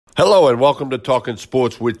Hello and welcome to Talking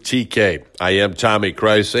Sports with TK. I am Tommy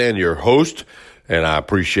Krysan, your host, and I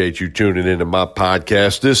appreciate you tuning into my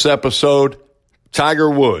podcast. This episode, Tiger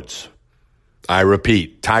Woods. I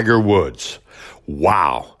repeat, Tiger Woods.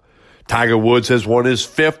 Wow. Tiger Woods has won his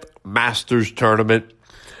 5th Masters tournament,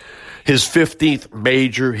 his 15th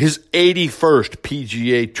major, his 81st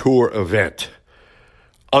PGA Tour event.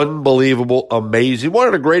 Unbelievable, amazing. One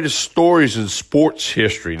of the greatest stories in sports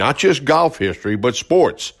history, not just golf history, but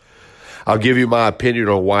sports. I'll give you my opinion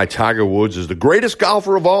on why Tiger Woods is the greatest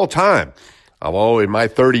golfer of all time. In my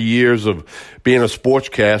 30 years of being a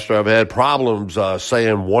sportscaster, I've had problems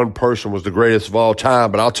saying one person was the greatest of all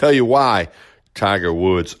time, but I'll tell you why Tiger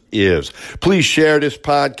Woods is. Please share this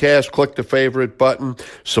podcast, click the favorite button,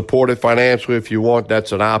 support it financially if you want.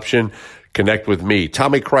 That's an option. Connect with me,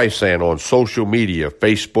 Tommy Krysan, on social media,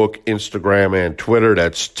 Facebook, Instagram, and Twitter.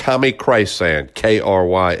 That's Tommy Krysan,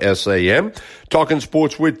 Krysan. Talking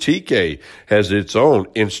Sports with TK has its own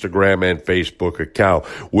Instagram and Facebook account.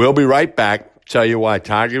 We'll be right back. Tell you why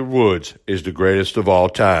Tiger Woods is the greatest of all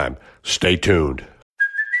time. Stay tuned.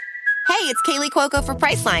 Hey, it's Kaylee Cuoco for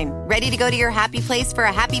Priceline. Ready to go to your happy place for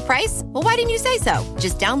a happy price? Well, why didn't you say so?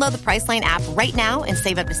 Just download the Priceline app right now and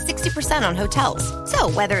save up to 60% on hotels.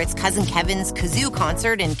 So whether it's Cousin Kevin's Kazoo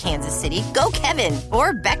Concert in Kansas City, go Kevin,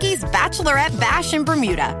 or Becky's Bachelorette Bash in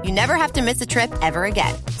Bermuda, you never have to miss a trip ever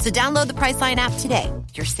again. So download the Priceline app today.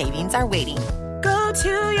 Your savings are waiting. Go to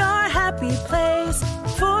your happy place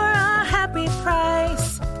for a happy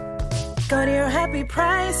price. Go to your happy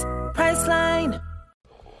price, Priceline.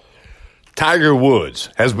 Tiger Woods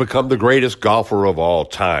has become the greatest golfer of all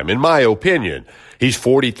time. In my opinion, he's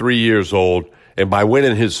 43 years old, and by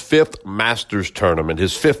winning his 5th Masters tournament,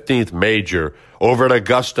 his 15th major over at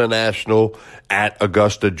Augusta National at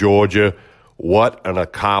Augusta, Georgia, what an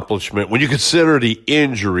accomplishment. When you consider the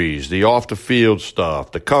injuries, the off-the-field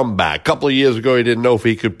stuff, the comeback. A couple of years ago, he didn't know if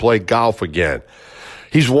he could play golf again.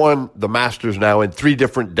 He's won the Masters now in 3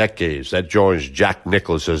 different decades. That joins Jack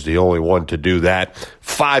Nicklaus as the only one to do that.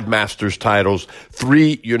 5 Masters titles,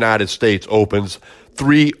 3 United States Opens,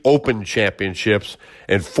 3 Open Championships,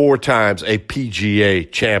 and 4 times a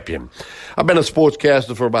PGA champion. I've been a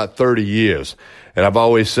sportscaster for about 30 years, and I've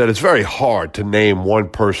always said it's very hard to name one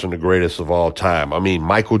person the greatest of all time. I mean,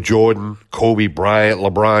 Michael Jordan, Kobe Bryant,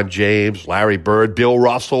 LeBron James, Larry Bird, Bill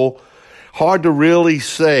Russell. Hard to really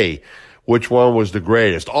say which one was the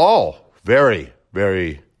greatest. All very,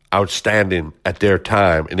 very outstanding at their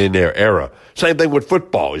time and in their era. Same thing with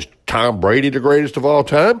football. Is Tom Brady the greatest of all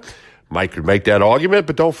time? Mike could make that argument,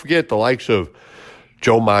 but don't forget the likes of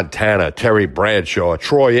Joe Montana, Terry Bradshaw,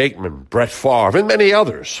 Troy Aikman, Brett Favre, and many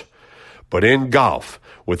others. But in golf,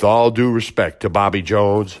 with all due respect to Bobby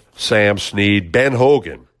Jones, Sam Snead, Ben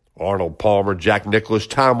Hogan, Arnold Palmer, Jack Nicklaus,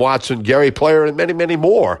 Tom Watson, Gary Player, and many, many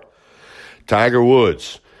more, Tiger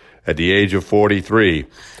Woods, at the age of 43,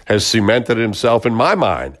 has cemented himself, in my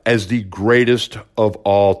mind, as the greatest of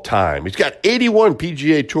all time. He's got 81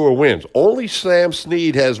 PGA Tour wins. Only Sam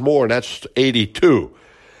Snead has more, and that's 82.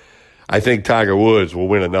 I think Tiger Woods will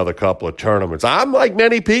win another couple of tournaments. I'm like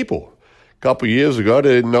many people. A couple of years ago, I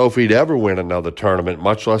didn't know if he'd ever win another tournament,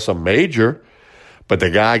 much less a major. But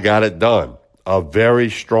the guy got it done. A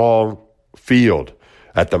very strong field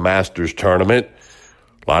at the Masters tournament.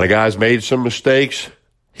 A lot of guys made some mistakes.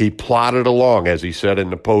 He plodded along, as he said in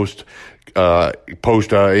the post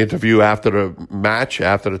interview after the match,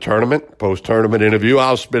 after the tournament, post-tournament interview.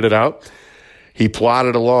 I'll spit it out. He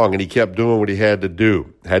plodded along, and he kept doing what he had to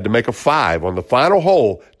do. Had to make a 5 on the final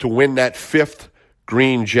hole to win that 5th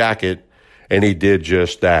green jacket, and he did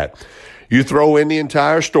just that. You throw in the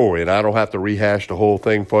entire story, and I don't have to rehash the whole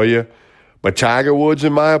thing for you, but Tiger Woods,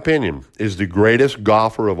 in my opinion, is the greatest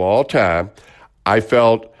golfer of all time. I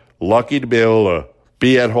felt lucky to be able to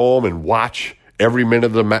be at home and watch every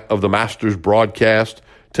minute of the Masters broadcast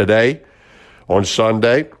today on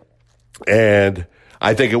Sunday. And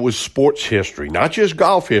I think it was sports history, not just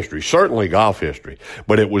golf history, certainly golf history,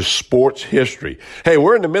 but it was sports history. Hey,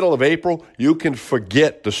 we're in the middle of April. You can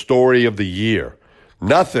forget the story of the year.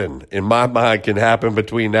 Nothing, in my mind, can happen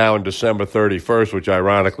between now and December 31st, which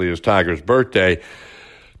ironically is Tiger's birthday,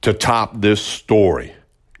 to top this story.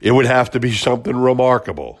 It would have to be something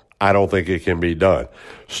remarkable. I don't think it can be done.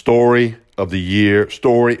 Story of the year,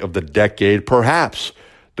 story of the decade, perhaps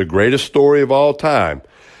the greatest story of all time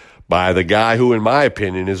by the guy who, in my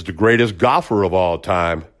opinion, is the greatest golfer of all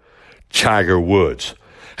time, Tiger Woods.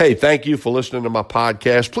 Hey, thank you for listening to my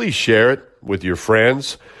podcast. Please share it with your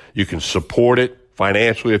friends. You can support it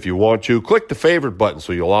financially if you want to. Click the favorite button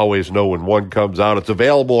so you'll always know when one comes out. It's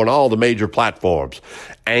available on all the major platforms: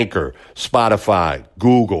 Anchor, Spotify,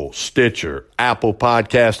 Google, Stitcher, Apple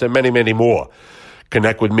Podcast, and many, many more.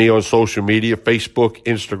 Connect with me on social media, Facebook,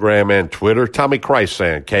 Instagram, and Twitter. Tommy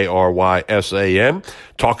Krysan, Krysan.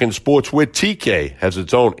 Talking Sports with TK has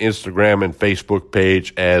its own Instagram and Facebook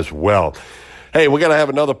page as well. Hey, we're going to have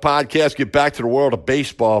another podcast, get back to the world of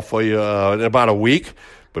baseball for you in about a week.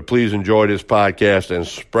 But please enjoy this podcast and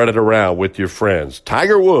spread it around with your friends.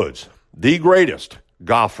 Tiger Woods, the greatest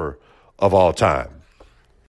golfer of all time.